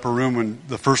in that upper room when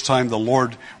the first time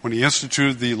when He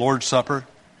instituted the Lord's Supper?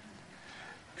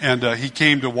 And He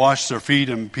came to wash their feet,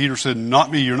 and Peter said, "Not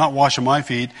me, you're not washing my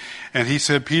feet." And He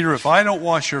said, "Peter, if I don't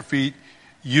wash your feet,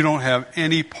 you don't have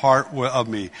any part of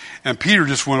me." And Peter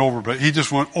just went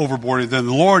overboard. And then,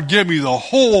 "Lord, give me the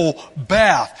whole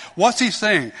bath." What's he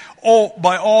saying? Oh,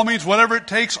 by all means, whatever it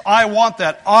takes, I want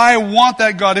that. I want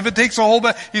that, God. If it takes a whole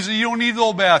bath, He said, you don't need the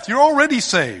whole bath. You're already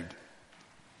saved.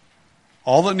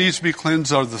 All that needs to be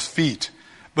cleansed are the feet.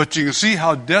 But you can see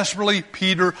how desperately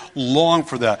Peter longed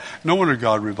for that. No wonder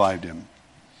God revived him.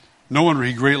 No wonder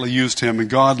He greatly used him. And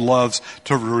God loves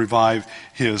to revive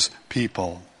His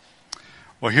people.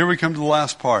 Well, here we come to the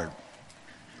last part.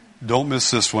 Don't miss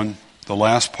this one. The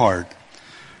last part.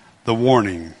 The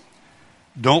warning.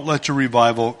 Don't let your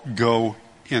revival go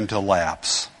into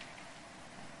lapse.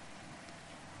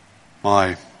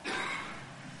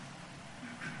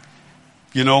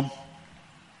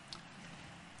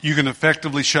 You can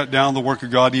effectively shut down the work of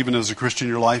God even as a Christian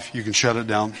in your life. You can shut it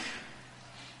down.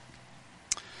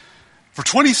 For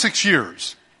 26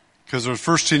 years, because the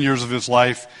first 10 years of his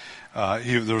life,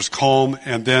 there was calm,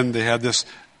 and then they had this,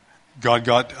 God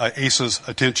got Asa's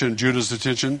attention, Judah's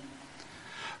attention.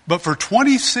 But for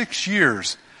 26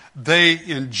 years, they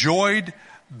enjoyed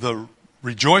the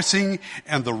rejoicing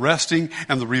and the resting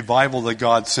and the revival that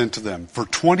God sent to them. For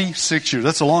 26 years.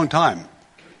 That's a long time.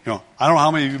 I don't know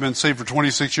how many of you have been saved for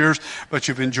 26 years, but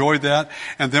you've enjoyed that.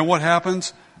 And then what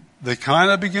happens? They kind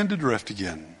of begin to drift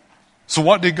again. So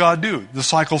what did God do? The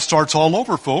cycle starts all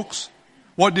over, folks.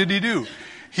 What did He do?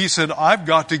 He said, I've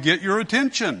got to get your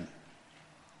attention.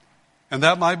 And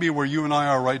that might be where you and I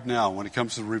are right now when it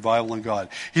comes to revival in God.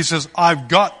 He says, I've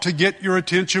got to get your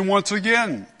attention once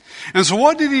again. And so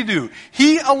what did He do?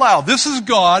 He allowed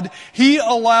Baasha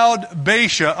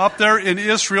up there in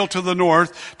Israel to the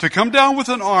north to come down with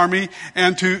an army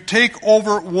and to take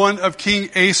over one of King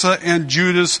Asa and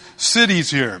Judah's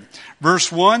cities here.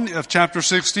 Verse 1 of chapter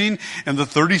 16, in the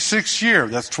 36th year,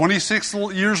 that's 26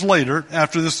 years later,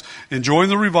 after this, enjoying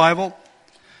the revival,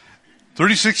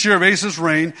 36th year of Asa's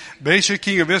reign, Baasha,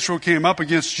 king of Israel, came up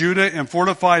against Judah and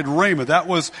fortified Ramah. That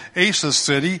was Asa's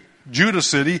city, Judah's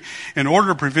city, in order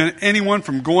to prevent anyone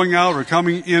from going out or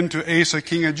coming into Asa,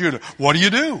 king of Judah. What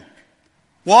do?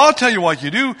 Well, I'll tell you what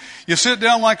you do. You sit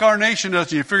down like our nation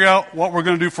does and you figure out what we're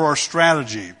going to do for our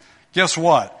strategy. Guess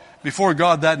what? Before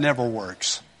God, that never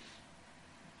works.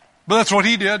 But that's what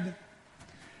he did.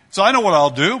 So I know what I'll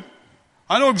do.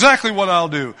 I know exactly what I'll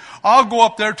do. I'll go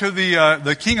up there to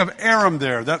the king of Aram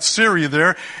there, that's Syria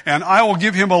there, and I will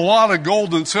give him a lot of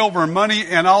gold and silver and money,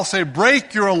 and I'll say,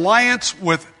 break your alliance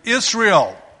with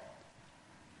Israel,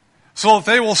 so that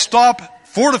they will stop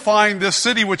fortifying this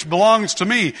city which belongs to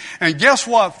me. And guess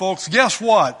what, folks? Guess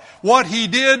what? What he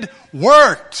did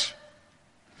worked.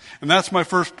 And that's my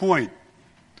first point.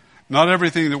 Not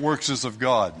everything that works is of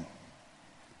God.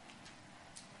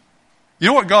 You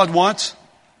know what God wants?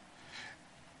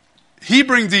 He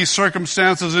brings these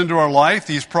circumstances into our life,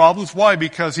 these problems. Why?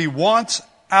 Because he wants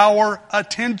our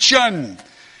attention.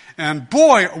 And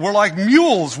boy, we're like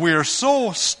mules. We are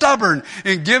so stubborn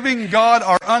in giving God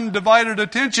our undivided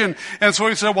attention. And so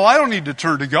he said, well, I don't need to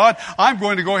turn to God. I'm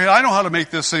going to go ahead. I know how to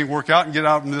make this thing work out and get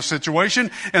out in this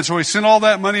situation. And so he sent all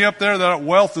that money up there, that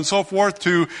wealth and so forth,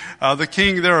 to the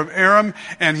king there of Aram.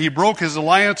 And he broke his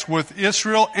alliance with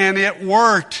Israel, and it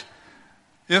worked.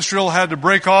 Israel had to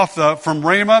break off from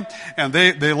Ramah, and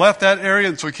they left that area,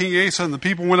 and so King Asa and the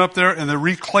people went up there and they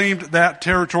reclaimed that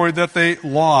territory that they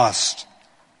lost.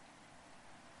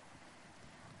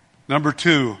 Number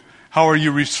 2, how are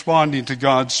you responding to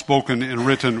God's spoken and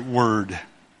written word?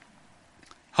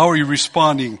 How are you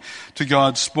responding to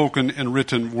God's spoken and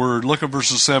written word? Look at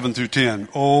verses 7 through 10.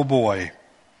 Oh boy.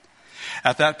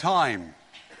 At that time,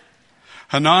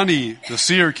 Hanani, the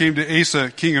seer, came to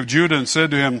Asa, king of Judah, and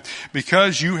said to him,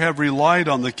 because you have relied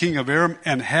on the king of Aram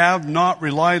and have not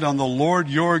relied on the Lord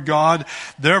your God,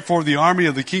 therefore the army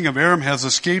of the king of Aram has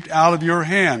escaped out of your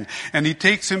hand. And he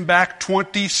takes him back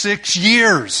 26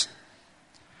 years.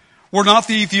 Were not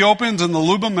the Ethiopians and the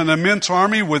Lubim an immense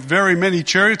army with very many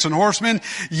chariots and horsemen?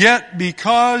 Yet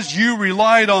because you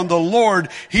relied on the Lord,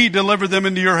 he delivered them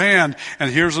into your hand. And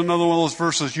here's another one of those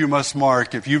verses you must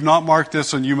mark. If you've not marked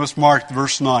this, then you must mark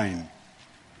verse 9.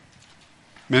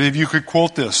 Many of you could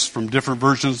quote this from different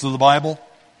versions of the Bible.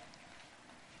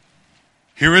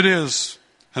 Here it is.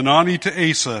 Hanani to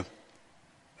Asa.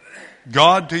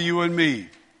 God to you and me.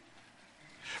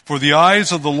 For the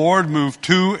eyes of the Lord move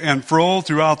to and fro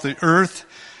throughout the earth,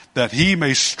 that he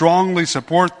may strongly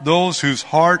support those whose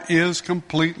heart is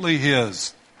completely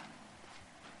his.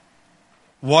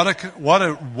 What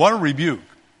a rebuke.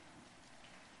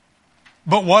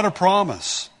 But what a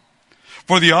promise.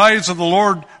 For the eyes of the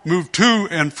Lord move to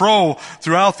and fro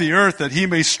throughout the earth, that he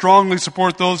may strongly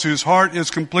support those whose heart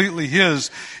is completely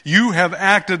his. You have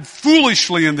acted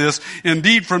foolishly in this.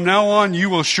 Indeed, from now on, you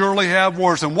will surely have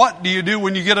wars. And what do you do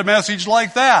when you get a message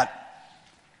like that?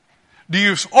 Do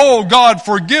you, oh God,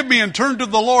 forgive me and turn to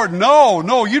the Lord?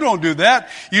 No, you don't do that.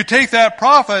 You take that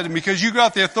prophet, and because you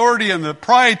got the authority and the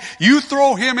pride, you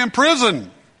throw him in prison.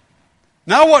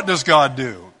 Now what does God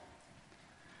do?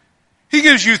 He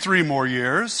gives you 3 more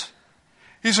years.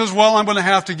 He says, well, I'm going to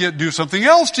have to do something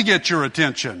else to get your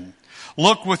attention.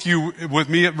 Look with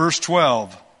me at verse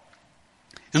 12.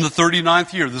 In the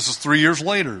 39th year, this is 3 years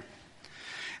later.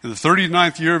 In the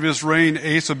 39th year of his reign,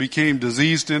 Asa became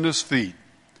diseased in his feet.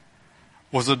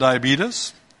 Was it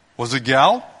diabetes? Was it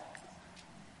gout?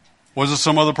 Was it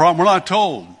some other problem? We're not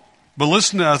told. But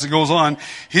listen as it goes on.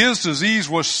 His disease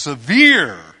was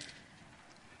severe.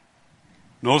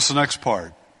 Notice the next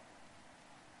part.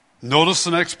 Notice the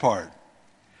next part.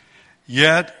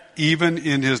 Yet, even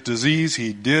in his disease,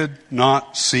 he did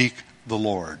not seek the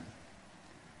Lord.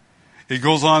 It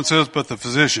goes on and says, but the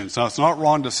physicians. Now, it's not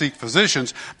wrong to seek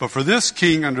physicians, but for this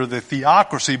king under the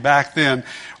theocracy back then,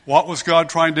 what was God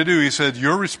trying to do? He said,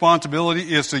 your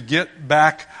responsibility is to get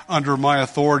back under my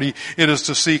authority. It is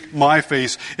to seek my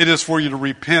face. It is for you to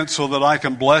repent so that I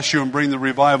can bless you and bring the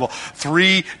revival.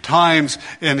 3 times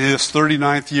in his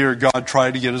 39th year, God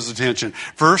tried to get his attention.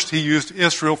 First, he used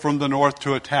Israel from the north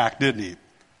to attack, didn't he?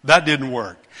 That didn't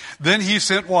work. Then he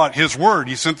sent what? His word.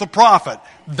 He sent the prophet.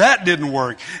 That didn't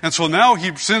work. And so now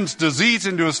he sends disease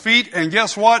into his feet, and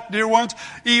guess what, dear ones?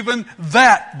 Even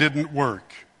that didn't work.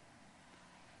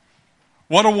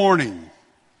 What a warning.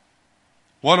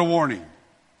 What a warning.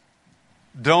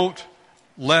 Don't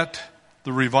let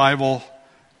the revival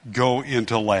go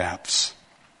into lapse.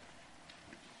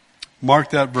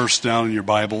 Mark that verse down in your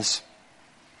Bibles.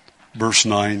 Verse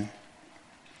 9.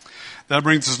 That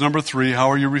brings us number 3. How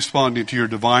are you responding to your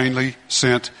divinely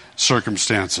sent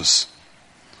circumstances?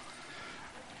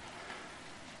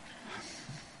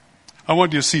 I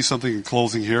want you to see something in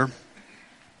closing here.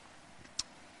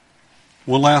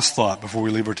 One last thought before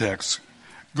we leave our text.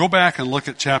 Go back and look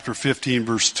at chapter 15,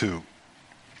 verse 2.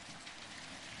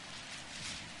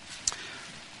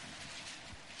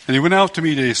 And he went out to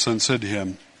meet Asa and said to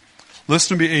him,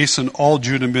 listen to me, Asa, and all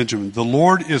Judah and Benjamin. The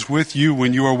Lord is with you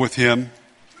when you are with him.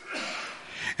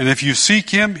 And if you seek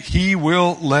him, he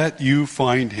will let you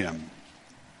find him.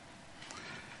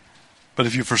 But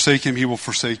if you forsake him, he will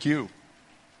forsake you.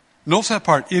 Notice that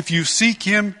part. If you seek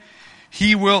him,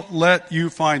 he will let you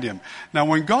find him. Now,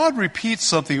 when God repeats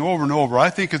something over and over, I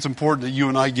think it's important that you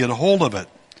and I get a hold of it.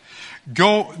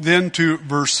 Go then to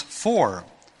verse 4.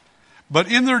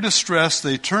 But in their distress,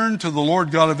 they turned to the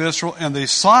Lord God of Israel, and they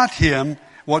sought him.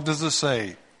 What does it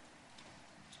say?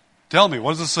 Tell me,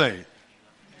 what does it say?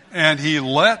 And he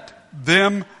let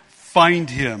them find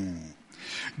him.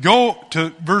 Go to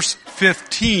verse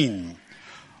 15.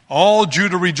 All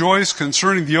Judah rejoiced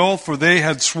concerning the oath, for they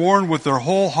had sworn with their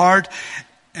whole heart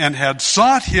and had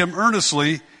sought him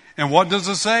earnestly. And what does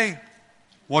it say?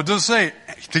 What does it say?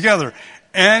 Together.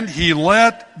 And he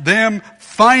let them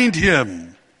find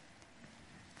him.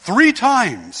 3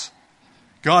 times.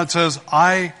 God says,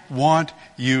 I want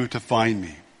you to find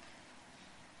me.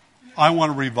 I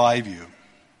want to revive you.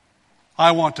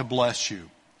 I want to bless you.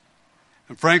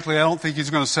 And frankly, I don't think he's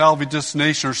going to salvage this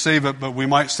nation or save it, but we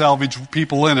might salvage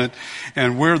people in it,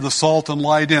 and we're the salt and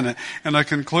light in it. And I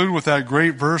conclude with that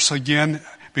great verse again,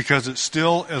 because it's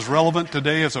still as relevant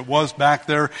today as it was back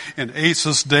there in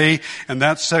Asa's day, and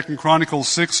that's 2 Chronicles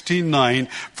 16:9.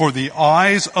 For the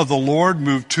eyes of the Lord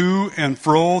move to and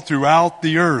fro throughout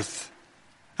the earth.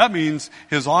 That means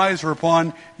his eyes are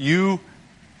upon you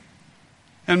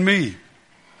and me.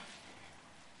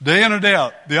 Day in and day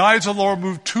out, the eyes of the Lord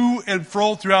move to and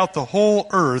fro throughout the whole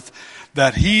earth,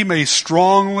 that he may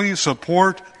strongly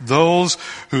support those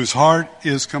whose heart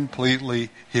is completely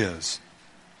his.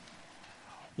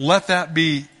 Let that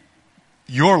be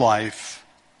your life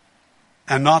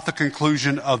and not the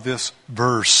conclusion of this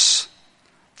verse.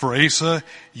 For Asa,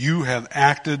 you have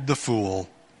acted the fool.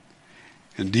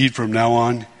 Indeed, from now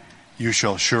on, you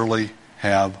shall surely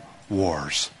have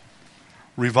wars.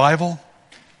 Revival?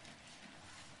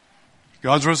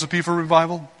 God's recipe for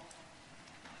revival?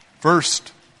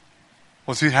 First,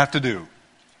 what's he have to do?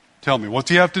 Tell me, what's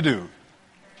he have to do?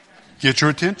 Get your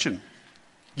attention.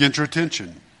 Get your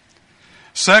attention.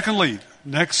 Secondly,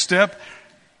 next step,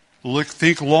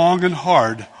 think long and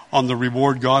hard on the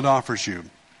reward God offers you.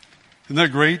 Isn't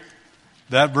that great?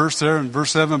 That verse there in verse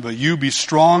 7, but you be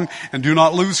strong and do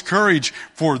not lose courage,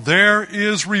 for there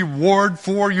is reward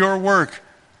for your work.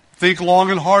 Think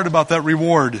long and hard about that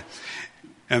reward.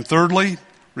 And thirdly,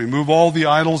 remove all the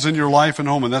idols in your life and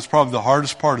home. And that's probably the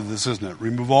hardest part of this, isn't it?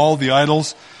 Remove all the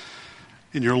idols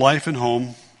in your life and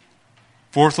home.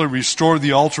 Fourthly, restore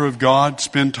the altar of God.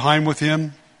 Spend time with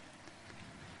him.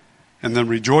 And then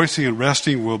rejoicing and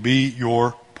resting will be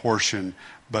your portion.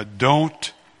 But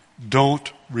don't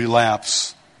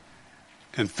relapse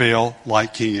and fail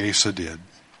like King Asa did.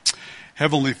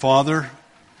 Heavenly Father,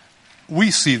 we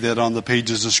see that on the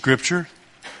pages of Scripture.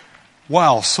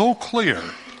 Wow, so clear,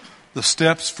 the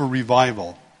steps for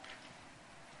revival.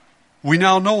 We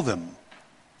now know them.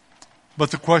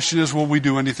 But the question is, will we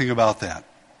do anything about that?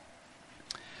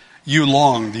 You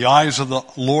long, the eyes of the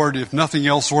Lord, if nothing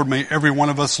else, Lord, may every one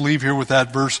of us leave here with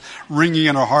that verse ringing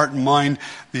in our heart and mind.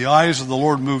 The eyes of the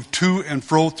Lord move to and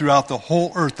fro throughout the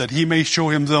whole earth, that he may show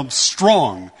himself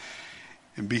strong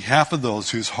in behalf of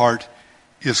those whose heart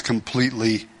is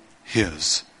completely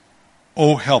his.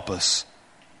 Oh, help us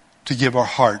to give our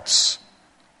hearts,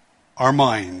 our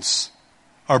minds,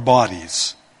 our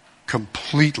bodies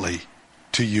completely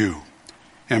to you.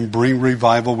 And bring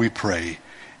revival, we pray.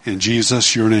 In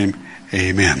Jesus, your name,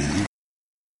 amen.